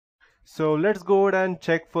So let's go ahead and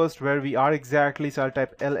check first where we are exactly. So I'll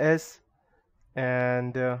type ls,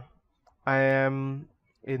 and I am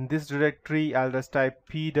in this directory. I'll just type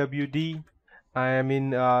pwd. I am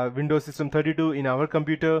in Windows System 32 in our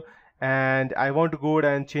computer, and I want to go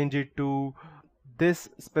ahead and change it to this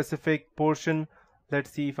specific portion.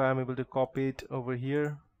 Let's see if I am able to copy it over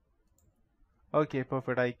here. Okay,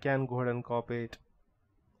 perfect. I can go ahead and copy it.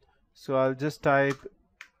 So I'll just type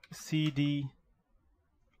cd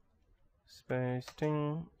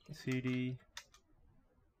spacing cd,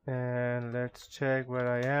 and let's check where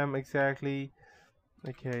I am exactly.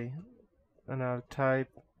 Okay, and I'll type,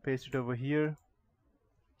 paste it over here.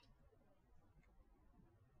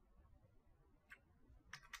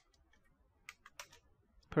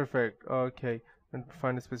 Perfect. Okay, and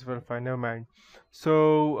find a specified file, never mind.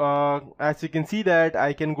 So as you can see that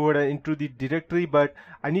I can go ahead and into the directory, but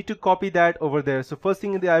I need to copy that over there. So first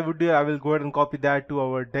thing that I would do, I will go ahead and copy that to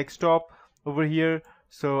our desktop over here.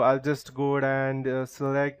 So I'll just go ahead and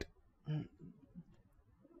select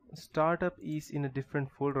startup is in a different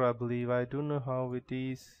folder, I believe. I don't know how it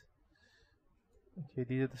is. Okay,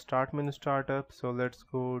 these are the start menu startup. So let's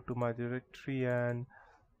go to my directory and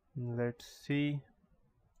let's see.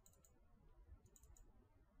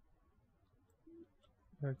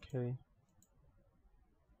 Okay,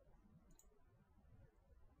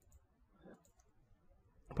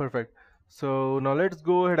 perfect. So now let's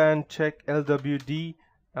go ahead and check LWD.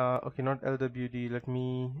 Okay, not LWD. Let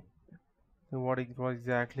me. What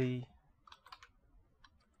exactly?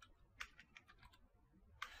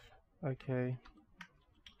 Okay.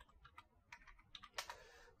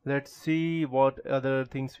 Let's see what other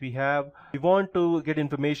things we have. We want to get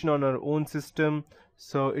information on our own system,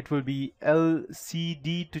 so it will be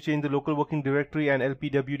LCD to change the local working directory, and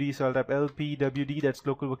LPWD. So I'll type LPWD, that's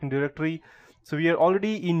local working directory. So we are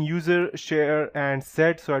already in user, share, and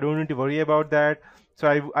set, so I don't need to worry about that.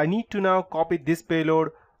 So I need to now copy this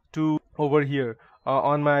payload to over here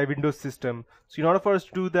on my Windows system. So in order for us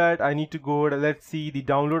to do that, I need to go, let's see the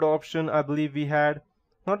download option. I believe we had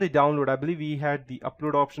not the download, I believe we had the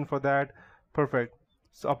upload option for that. Perfect.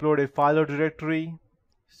 So upload a file or directory.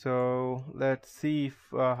 So let's see if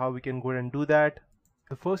how we can go ahead and do that.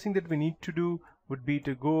 The first thing that we need to do would be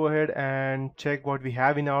to go ahead and check what we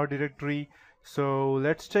have in our directory. So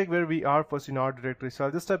let's check where we are first in our directory. So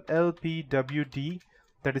I'll just type lpwd,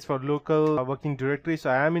 that is for local working directory.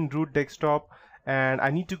 So I am in root desktop, and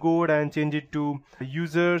I need to go ahead and change it to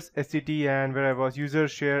users, SCT, and where I was user,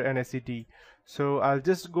 share, and SCT. So I'll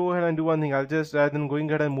just go ahead and do one thing. I'll just, rather than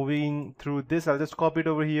going ahead and moving through this, I'll just copy it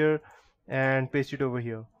over here and paste it over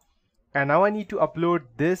here. And now I need to upload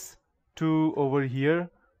this to over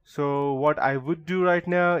here. So what I would do right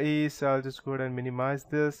now is I'll just go ahead and minimize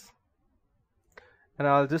this, and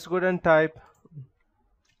I'll just go ahead and type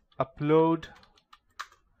upload,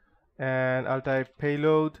 and I'll type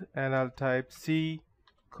payload, and I'll type C://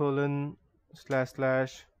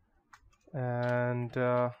 and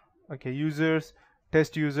okay, users,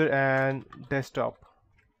 test user, and desktop.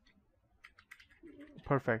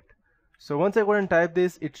 Perfect. So once I go ahead and type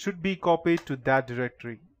this, it should be copied to that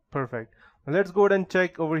directory. Perfect. Now let's go ahead and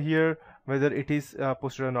check over here whether it is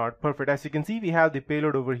posted or not. Perfect. As you can see, we have the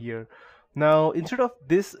payload over here. Now instead of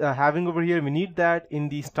this having over here, we need that in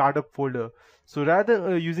the startup folder. So rather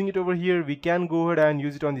than using it over here, we can go ahead and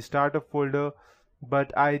use it on the startup folder,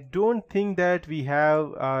 but I don't think that we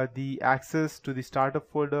have the access to the startup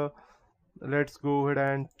folder. Let's go ahead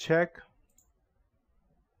and check.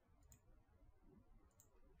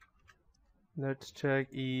 Let's check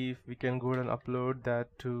if we can go ahead and upload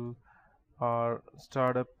that to our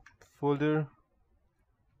startup folder,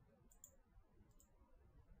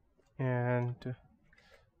 and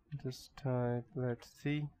just type, let's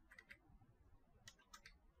see.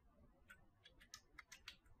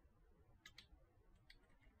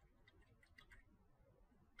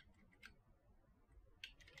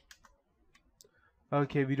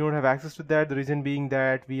 Okay, we don't have access to that. The reason being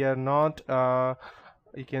that we are not,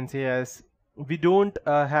 you can say, as we don't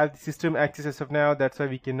have the system access as of now. That's why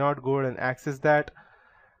we cannot go ahead and access that.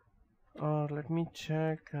 Let me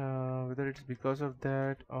check whether it's because of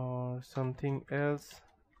that or something else.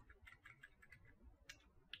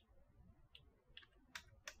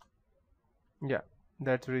 Yeah,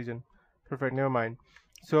 that's the reason. Perfect, never mind.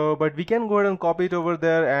 So, but we can go ahead and copy it over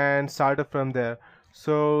there and start up from there.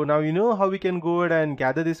 So now you know how we can go ahead and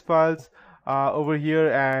gather these files over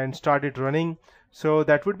here and start it running. So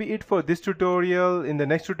that would be it for this tutorial. In the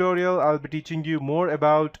next tutorial, I'll be teaching you more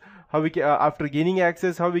about how we can, after gaining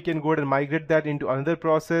access, how we can go ahead and migrate that into another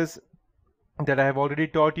process that I have already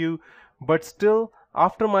taught you. But still,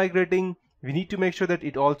 after migrating, We need to make sure that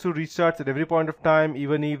it also restarts at every point of time,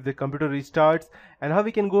 even if the computer restarts, and how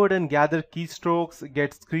we can go ahead and gather keystrokes,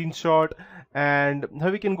 get screenshot, and how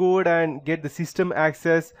we can go ahead and get the system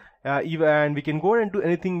access, and we can go ahead and do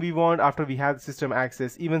anything we want after we have the system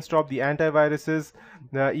access, even stop the antiviruses,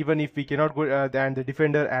 even if we cannot go, and the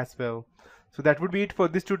defender as well. So that would be it for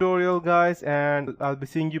this tutorial, guys, and I'll be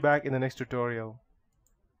seeing you back in the next tutorial.